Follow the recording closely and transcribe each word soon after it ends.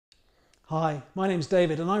Hi, my name's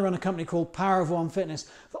David and I run a company called Power of One Fitness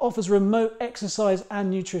that offers remote exercise and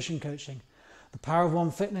nutrition coaching. The Power of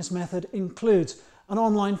One Fitness method includes an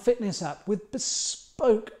online fitness app with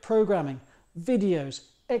bespoke programming, videos,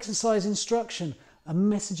 exercise instruction, a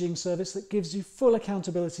messaging service that gives you full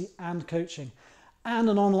accountability and coaching, and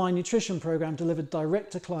an online nutrition program delivered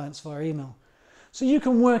direct to clients via email. So you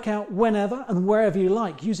can work out whenever and wherever you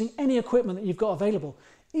like using any equipment that you've got available,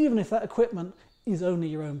 even if that equipment is only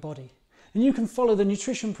your own body. And you can follow the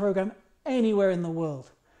nutrition program anywhere in the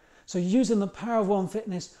world. So using the Power of One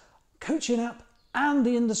Fitness coaching app and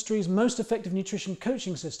the industry's most effective nutrition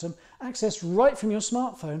coaching system accessed right from your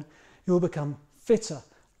smartphone, you'll become fitter,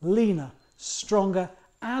 leaner, stronger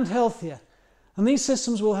and healthier. And these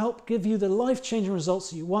systems will help give you the life-changing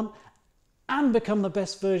results that you want and become the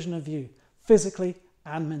best version of you, physically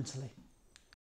and mentally.